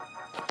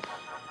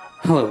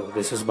Hello,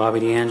 this is Bobby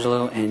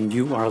D'Angelo, and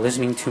you are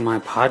listening to my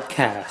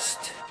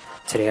podcast.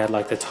 Today I'd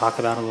like to talk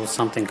about a little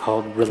something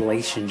called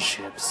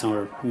relationships,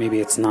 or maybe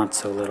it's not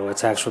so little.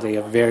 It's actually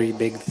a very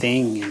big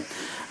thing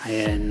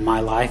in my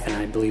life, and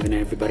I believe in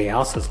everybody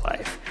else's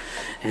life.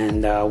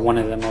 And one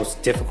of the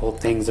most difficult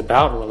things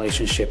about a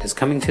relationship is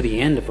coming to the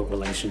end of a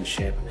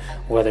relationship,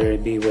 whether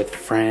it be with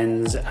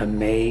friends, a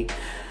mate,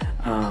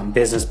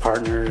 business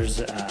partners,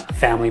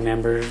 family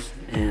members.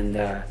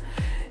 And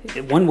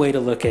one way to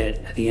look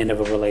at the end of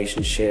a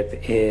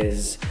relationship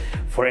is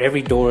for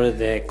every door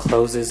that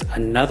closes,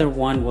 another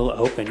one will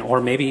open,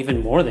 or maybe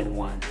even more than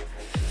one.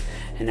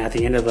 And at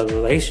the end of the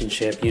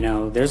relationship,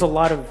 there's a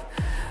lot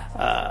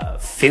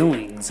of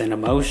feelings and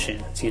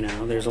emotions.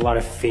 There's a lot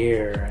of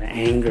fear,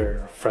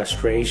 anger,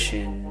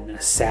 frustration,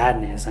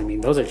 sadness.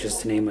 Those are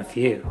just to name a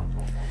few.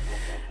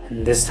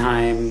 And this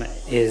time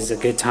is a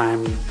good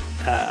time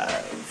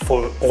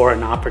or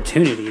an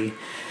opportunity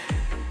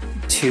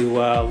to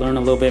learn a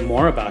little bit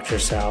more about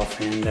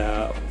yourself and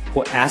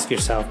ask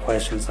yourself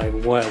questions like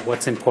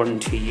what's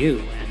important to you,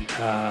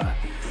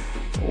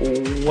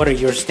 and what are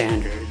your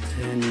standards,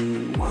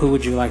 and who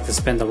would you like to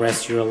spend the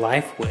rest of your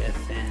life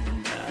with,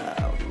 and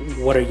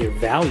what are your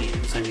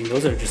values.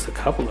 Those are just a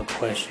couple of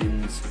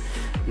questions.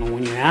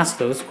 When you ask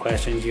those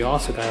questions, you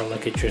also got to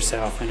look at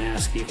yourself and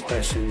ask you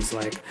questions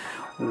like,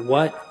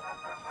 what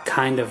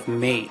kind of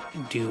mate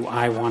do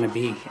I want to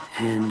be,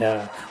 and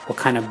what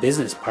kind of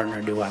business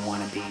partner do I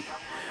want to be?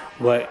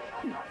 What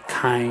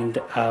kind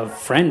of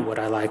friend would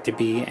I like to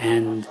be,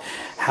 and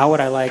how would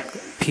I like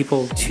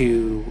people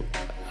to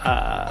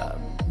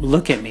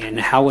look at me, and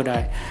how would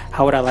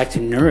I like to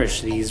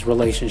nourish these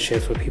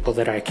relationships with people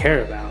that I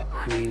care about?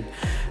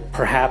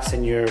 Perhaps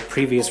in your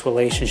previous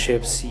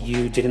relationships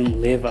you didn't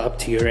live up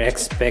to your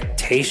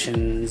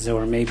expectations,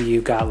 or maybe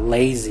you got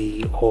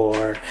lazy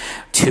or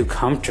too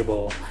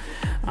comfortable.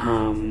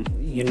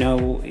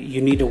 You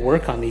need to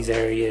work on these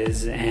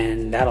areas,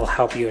 and that'll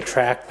help you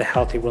attract the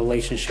healthy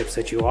relationships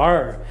that you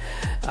are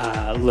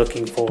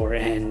looking for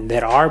and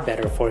that are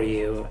better for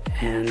you.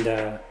 And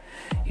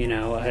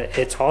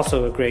it's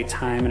also a great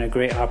time and a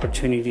great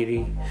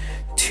opportunity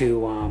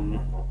to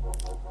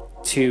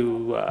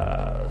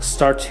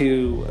start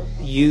to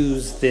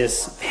use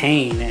this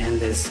pain and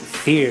this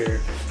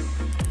fear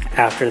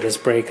after this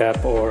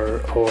breakup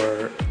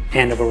or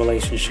end of a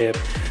relationship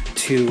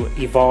to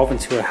evolve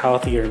into a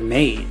healthier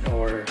mate,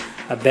 or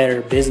a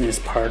better business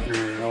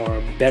partner, or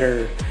a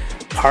better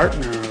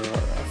partner, or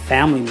a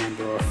family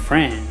member or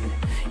friend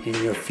in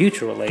your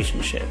future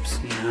relationships.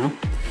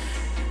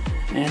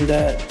 And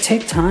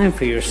take time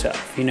for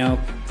yourself.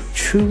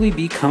 Truly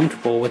be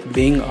comfortable with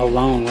being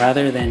alone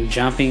rather than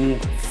jumping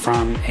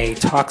from a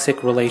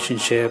toxic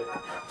relationship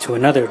to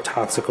another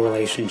toxic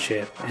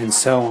relationship, and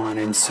so on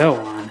and so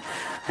on.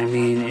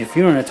 If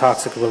you're in a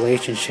toxic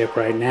relationship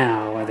right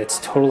now that's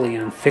totally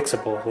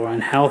unfixable or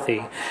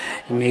unhealthy,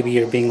 and maybe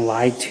you're being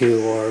lied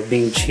to or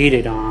being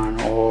cheated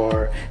on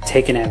or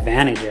taken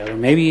advantage of, or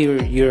maybe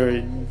you're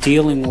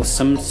dealing with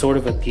some sort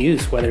of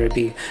abuse, whether it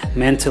be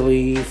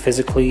mentally,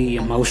 physically,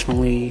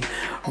 emotionally,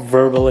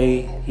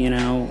 verbally,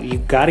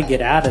 you've got to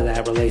get out of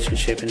that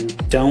relationship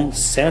and don't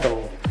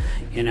settle.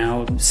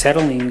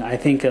 Settling, I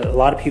think a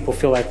lot of people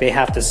feel like they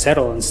have to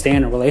settle and stay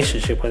in a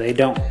relationship where they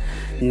don't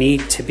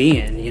need to be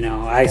in.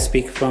 I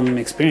speak from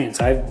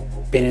experience.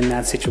 I've been in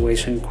that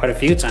situation quite a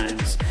few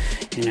times,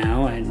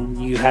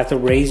 and you have to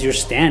raise your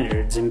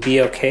standards and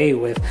be okay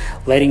with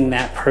letting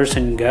that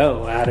person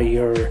go out of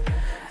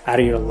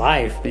your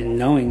life, and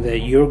knowing that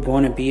you're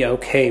going to be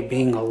okay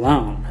being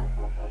alone.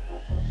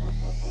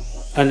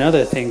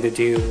 Another thing to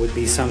do would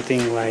be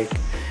something like,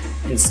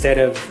 instead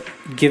of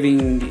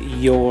giving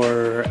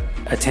your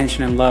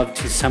attention and love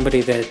to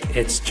somebody that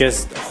it's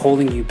just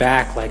holding you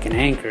back like an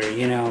anchor,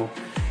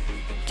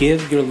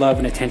 give your love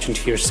and attention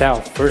to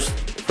yourself first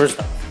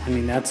off.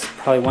 That's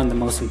probably one of the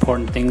most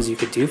important things you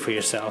could do for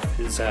yourself,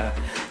 is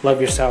love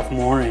yourself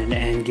more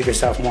and give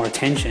yourself more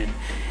attention,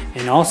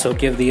 and also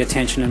give the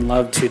attention and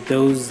love to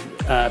those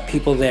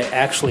people that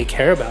actually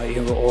care about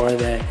you, or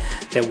that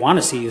want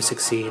to see you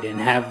succeed and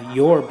have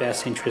your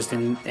best interest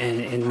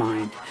in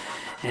mind.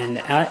 And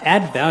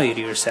add value to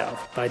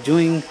yourself by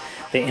doing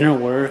the inner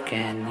work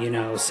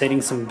and,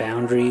 setting some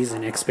boundaries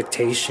and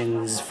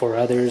expectations for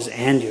others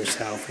and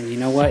yourself. And you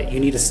know what? You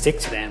need to stick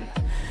to them.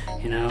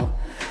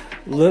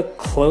 Look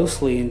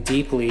closely and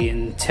deeply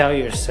and tell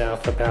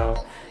yourself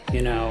about,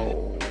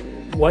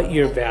 what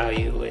your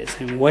value is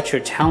and what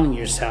you're telling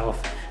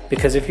yourself.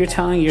 Because if you're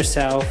telling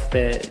yourself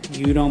that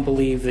you don't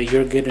believe that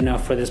you're good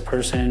enough for this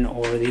person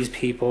or these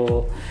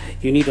people,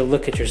 you need to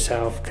look at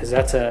yourself, because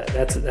that's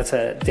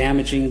a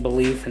damaging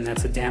belief, and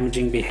that's a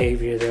damaging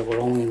behavior that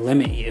will only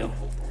limit you.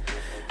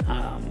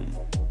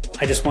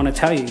 I just want to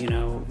tell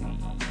you,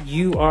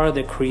 you are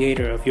the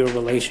creator of your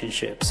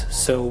relationships.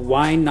 So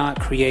why not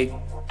create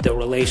the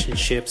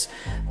relationships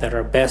that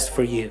are best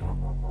for you?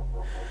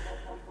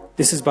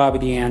 This is Bobby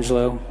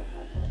D'Angelo.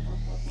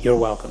 You're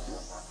welcome.